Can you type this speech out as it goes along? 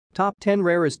Top 10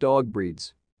 Rarest Dog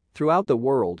Breeds. Throughout the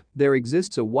world, there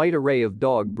exists a wide array of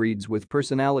dog breeds with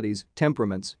personalities,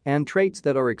 temperaments, and traits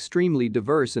that are extremely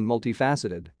diverse and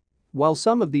multifaceted. While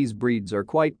some of these breeds are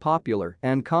quite popular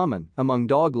and common among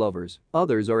dog lovers,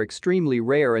 others are extremely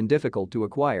rare and difficult to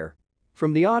acquire.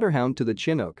 From the Otterhound to the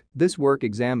Chinook, this work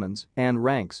examines and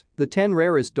ranks the 10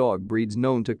 rarest dog breeds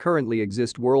known to currently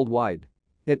exist worldwide.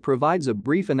 It provides a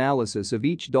brief analysis of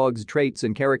each dog's traits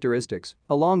and characteristics,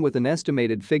 along with an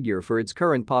estimated figure for its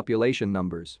current population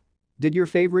numbers. Did your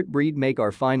favorite breed make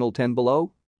our final 10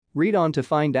 below? Read on to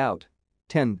find out.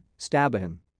 10.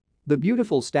 Stabahin. The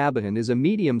beautiful Stabahin is a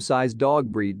medium-sized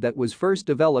dog breed that was first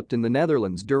developed in the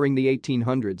Netherlands during the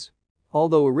 1800s.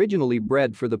 Although originally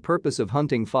bred for the purpose of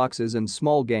hunting foxes and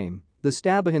small game, the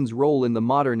Stabahin's role in the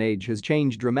modern age has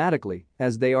changed dramatically,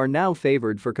 as they are now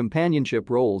favored for companionship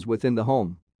roles within the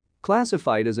home.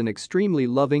 Classified as an extremely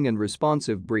loving and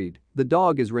responsive breed, the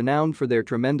dog is renowned for their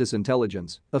tremendous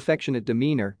intelligence, affectionate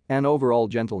demeanor, and overall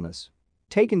gentleness.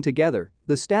 Taken together,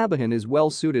 the Stabahin is well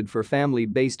suited for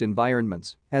family-based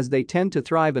environments, as they tend to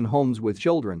thrive in homes with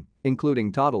children,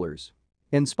 including toddlers.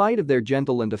 In spite of their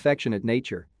gentle and affectionate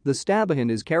nature, the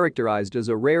Stabahin is characterized as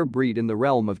a rare breed in the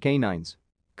realm of canines.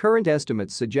 Current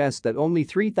estimates suggest that only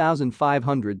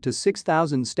 3,500 to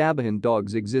 6,000 Stabahin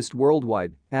dogs exist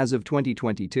worldwide as of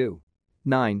 2022.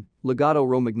 9. Legato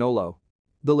Romagnolo.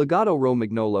 The Legato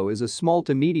Romagnolo is a small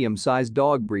to medium-sized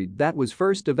dog breed that was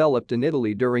first developed in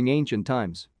Italy during ancient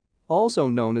times. Also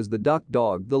known as the duck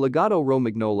dog, the Legato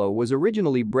Romagnolo was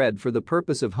originally bred for the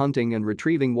purpose of hunting and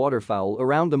retrieving waterfowl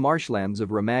around the marshlands of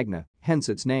Romagna, hence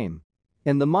its name.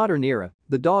 In the modern era,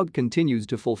 the dog continues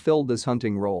to fulfill this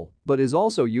hunting role, but is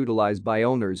also utilized by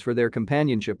owners for their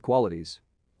companionship qualities.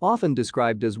 Often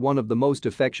described as one of the most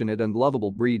affectionate and lovable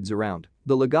breeds around,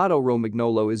 the Legato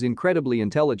Romagnolo is incredibly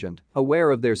intelligent, aware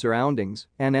of their surroundings,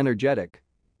 and energetic.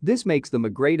 This makes them a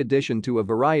great addition to a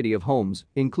variety of homes,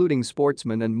 including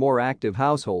sportsmen and more active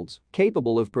households,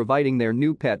 capable of providing their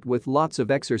new pet with lots of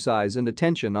exercise and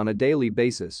attention on a daily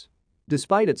basis.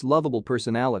 Despite its lovable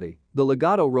personality, the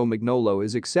Legato Romagnolo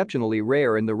is exceptionally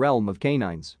rare in the realm of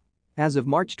canines. As of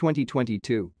March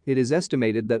 2022, it is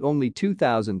estimated that only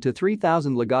 2,000 to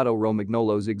 3,000 Legato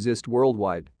Romagnolos exist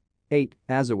worldwide. 8.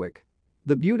 Azawick.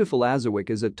 The beautiful Azawick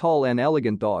is a tall and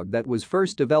elegant dog that was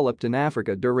first developed in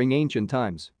Africa during ancient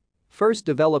times. First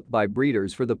developed by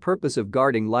breeders for the purpose of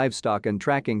guarding livestock and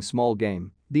tracking small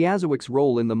game, the Azawick's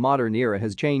role in the modern era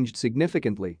has changed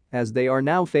significantly, as they are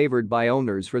now favored by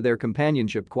owners for their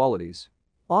companionship qualities.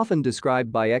 Often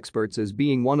described by experts as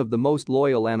being one of the most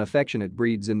loyal and affectionate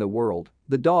breeds in the world,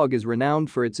 the dog is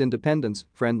renowned for its independence,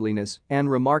 friendliness,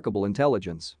 and remarkable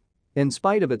intelligence. In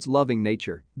spite of its loving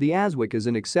nature, the Azawick is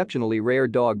an exceptionally rare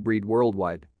dog breed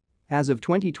worldwide. As of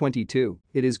 2022,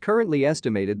 it is currently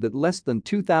estimated that less than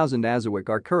 2,000 Azawick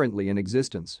are currently in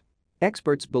existence.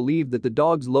 Experts believe that the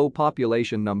dog's low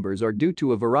population numbers are due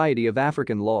to a variety of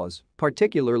African laws,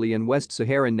 particularly in West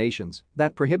Saharan nations,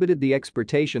 that prohibited the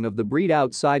exportation of the breed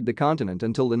outside the continent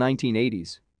until the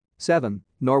 1980s. 7.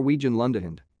 Norwegian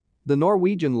Lundehind. The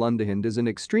Norwegian Lundehind is an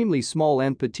extremely small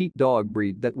and petite dog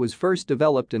breed that was first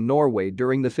developed in Norway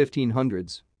during the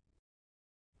 1500s.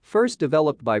 First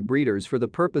developed by breeders for the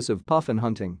purpose of puffin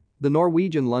hunting, the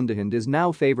Norwegian Lundehind is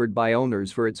now favored by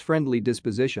owners for its friendly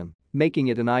disposition, making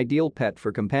it an ideal pet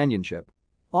for companionship.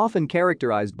 Often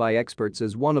characterized by experts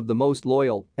as one of the most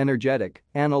loyal, energetic,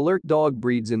 and alert dog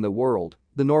breeds in the world,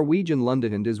 the Norwegian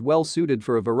Lundehind is well suited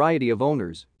for a variety of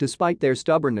owners, despite their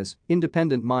stubbornness,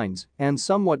 independent minds, and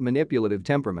somewhat manipulative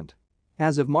temperament.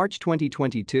 As of March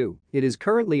 2022, it is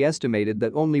currently estimated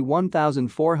that only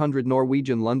 1,400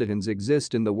 Norwegian Lundehinds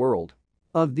exist in the world.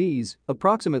 Of these,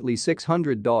 approximately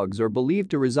 600 dogs are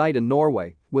believed to reside in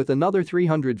Norway, with another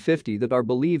 350 that are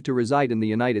believed to reside in the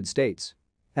United States.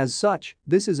 As such,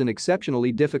 this is an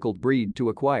exceptionally difficult breed to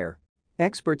acquire.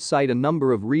 Experts cite a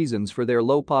number of reasons for their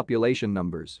low population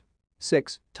numbers.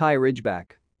 6. Thai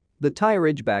Ridgeback. The Thai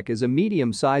Ridgeback is a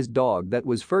medium-sized dog that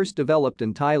was first developed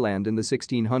in Thailand in the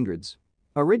 1600s.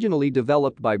 Originally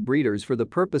developed by breeders for the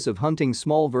purpose of hunting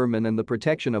small vermin and the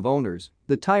protection of owners,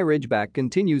 the Thai Ridgeback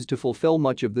continues to fulfill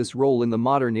much of this role in the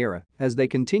modern era, as they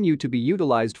continue to be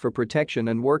utilized for protection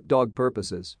and work dog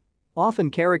purposes.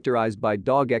 Often characterized by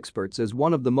dog experts as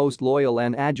one of the most loyal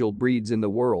and agile breeds in the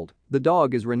world, the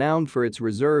dog is renowned for its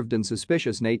reserved and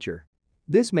suspicious nature.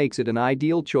 This makes it an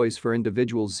ideal choice for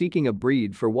individuals seeking a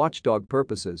breed for watchdog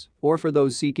purposes or for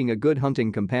those seeking a good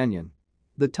hunting companion.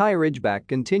 The Thai Ridgeback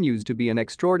continues to be an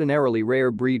extraordinarily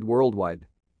rare breed worldwide.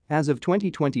 As of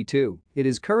 2022, it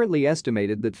is currently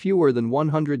estimated that fewer than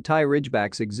 100 Thai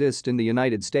Ridgebacks exist in the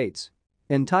United States.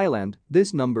 In Thailand,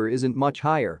 this number isn't much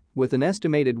higher, with an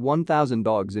estimated 1,000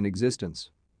 dogs in existence.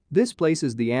 This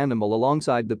places the animal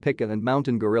alongside the pika and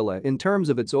mountain gorilla in terms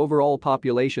of its overall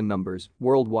population numbers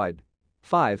worldwide.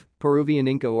 5. Peruvian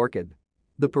Inca orchid.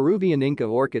 The Peruvian Inca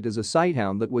orchid is a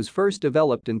sighthound that was first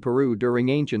developed in Peru during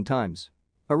ancient times.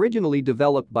 Originally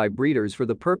developed by breeders for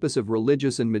the purpose of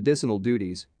religious and medicinal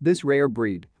duties, this rare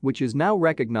breed, which is now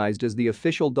recognized as the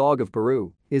official dog of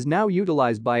Peru, is now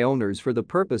utilized by owners for the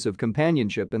purpose of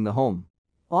companionship in the home.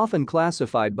 Often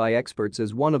classified by experts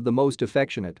as one of the most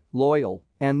affectionate, loyal,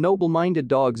 and noble-minded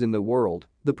dogs in the world,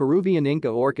 the Peruvian Inca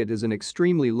orchid is an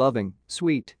extremely loving,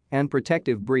 sweet, and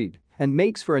protective breed and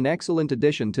makes for an excellent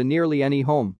addition to nearly any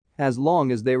home, as long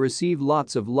as they receive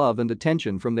lots of love and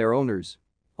attention from their owners.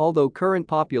 Although current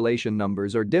population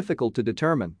numbers are difficult to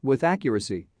determine with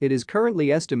accuracy, it is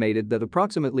currently estimated that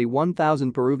approximately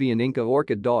 1,000 Peruvian Inca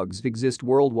orchid dogs exist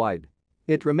worldwide.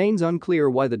 It remains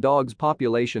unclear why the dog's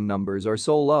population numbers are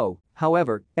so low.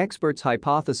 However, experts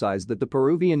hypothesize that the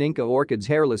Peruvian Inca orchid's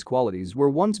hairless qualities were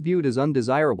once viewed as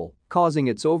undesirable, causing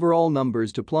its overall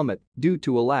numbers to plummet due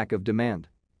to a lack of demand.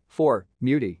 4.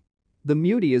 Muti. The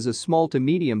Muti is a small to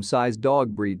medium-sized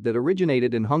dog breed that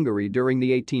originated in Hungary during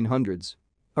the 1800s.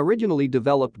 Originally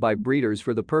developed by breeders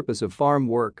for the purpose of farm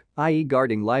work, i.e.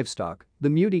 guarding livestock, the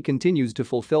Muti continues to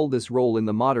fulfill this role in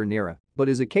the modern era, but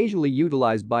is occasionally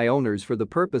utilized by owners for the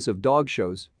purpose of dog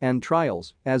shows and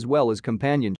trials, as well as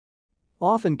companionship.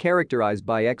 Often characterized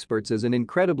by experts as an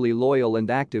incredibly loyal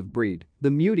and active breed, the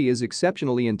Muti is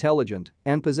exceptionally intelligent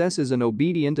and possesses an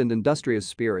obedient and industrious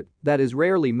spirit that is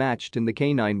rarely matched in the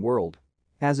canine world.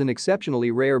 As an exceptionally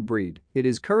rare breed, it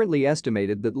is currently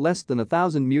estimated that less than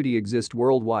 1,000 Muti exist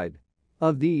worldwide.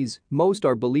 Of these, most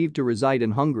are believed to reside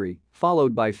in Hungary,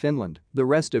 followed by Finland, the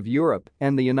rest of Europe,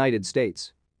 and the United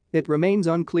States. It remains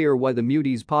unclear why the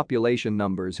Muti's population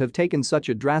numbers have taken such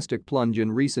a drastic plunge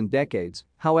in recent decades.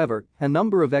 However, a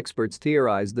number of experts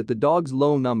theorize that the dog's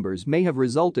low numbers may have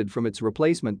resulted from its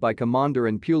replacement by commander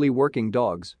and purely working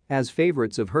dogs as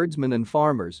favorites of herdsmen and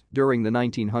farmers during the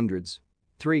 1900s.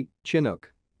 3.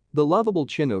 Chinook. The lovable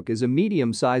Chinook is a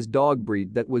medium-sized dog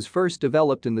breed that was first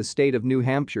developed in the state of New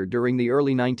Hampshire during the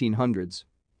early 1900s.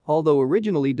 Although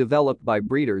originally developed by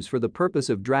breeders for the purpose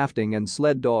of drafting and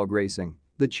sled dog racing,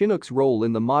 the Chinook's role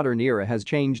in the modern era has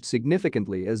changed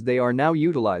significantly as they are now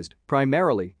utilized,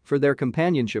 primarily, for their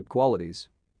companionship qualities.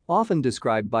 Often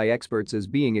described by experts as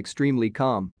being extremely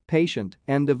calm, patient,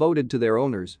 and devoted to their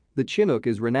owners, the Chinook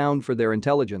is renowned for their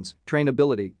intelligence,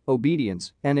 trainability,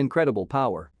 obedience, and incredible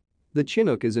power. The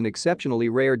Chinook is an exceptionally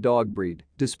rare dog breed,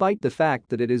 despite the fact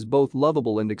that it is both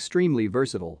lovable and extremely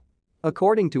versatile.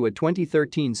 According to a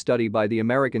 2013 study by the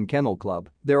American Kennel Club,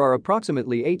 there are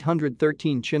approximately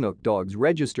 813 Chinook dogs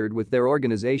registered with their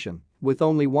organization, with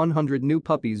only 100 new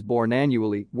puppies born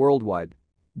annually worldwide.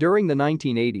 During the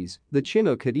 1980s, the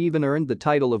Chinook had even earned the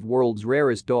title of world's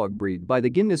rarest dog breed by the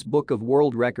Guinness Book of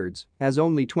World Records, as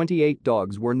only 28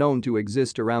 dogs were known to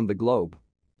exist around the globe.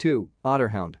 2.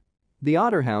 Otterhound. The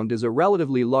Otterhound is a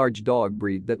relatively large dog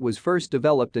breed that was first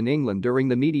developed in England during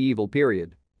the medieval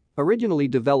period. Originally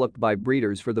developed by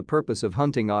breeders for the purpose of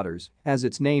hunting otters, as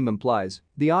its name implies,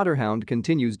 the Otterhound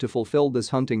continues to fulfill this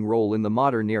hunting role in the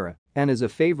modern era and is a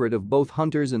favorite of both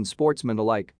hunters and sportsmen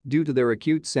alike due to their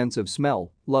acute sense of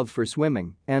smell, love for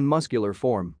swimming, and muscular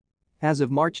form. As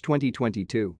of March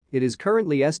 2022, it is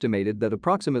currently estimated that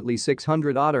approximately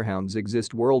 600 Otterhounds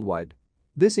exist worldwide.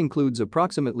 This includes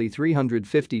approximately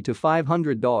 350 to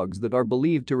 500 dogs that are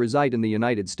believed to reside in the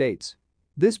United States.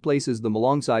 This places them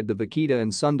alongside the Vaquita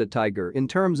and Sunda tiger in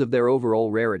terms of their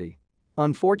overall rarity.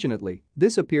 Unfortunately,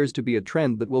 this appears to be a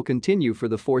trend that will continue for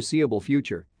the foreseeable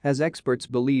future, as experts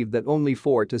believe that only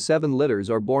 4 to 7 litters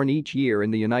are born each year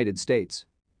in the United States.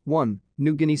 1.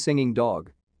 New Guinea Singing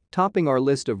Dog. Topping our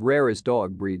list of rarest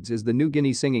dog breeds is the New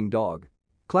Guinea Singing Dog.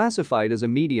 Classified as a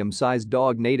medium-sized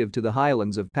dog native to the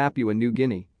highlands of Papua New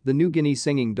Guinea, the New Guinea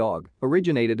Singing Dog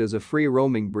originated as a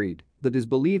free-roaming breed that is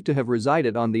believed to have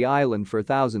resided on the island for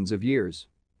thousands of years.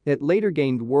 It later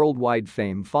gained worldwide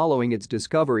fame following its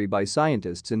discovery by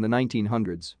scientists in the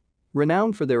 1900s.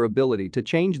 Renowned for their ability to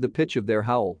change the pitch of their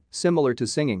howl, similar to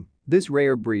singing, this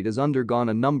rare breed has undergone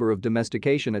a number of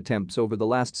domestication attempts over the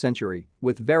last century,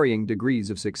 with varying degrees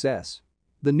of success.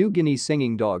 The New Guinea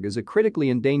Singing Dog is a critically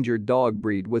endangered dog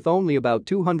breed with only about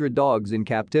 200 dogs in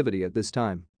captivity at this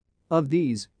time. Of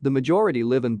these, the majority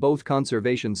live in both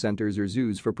conservation centers or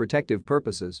zoos for protective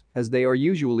purposes, as they are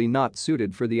usually not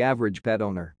suited for the average pet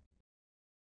owner.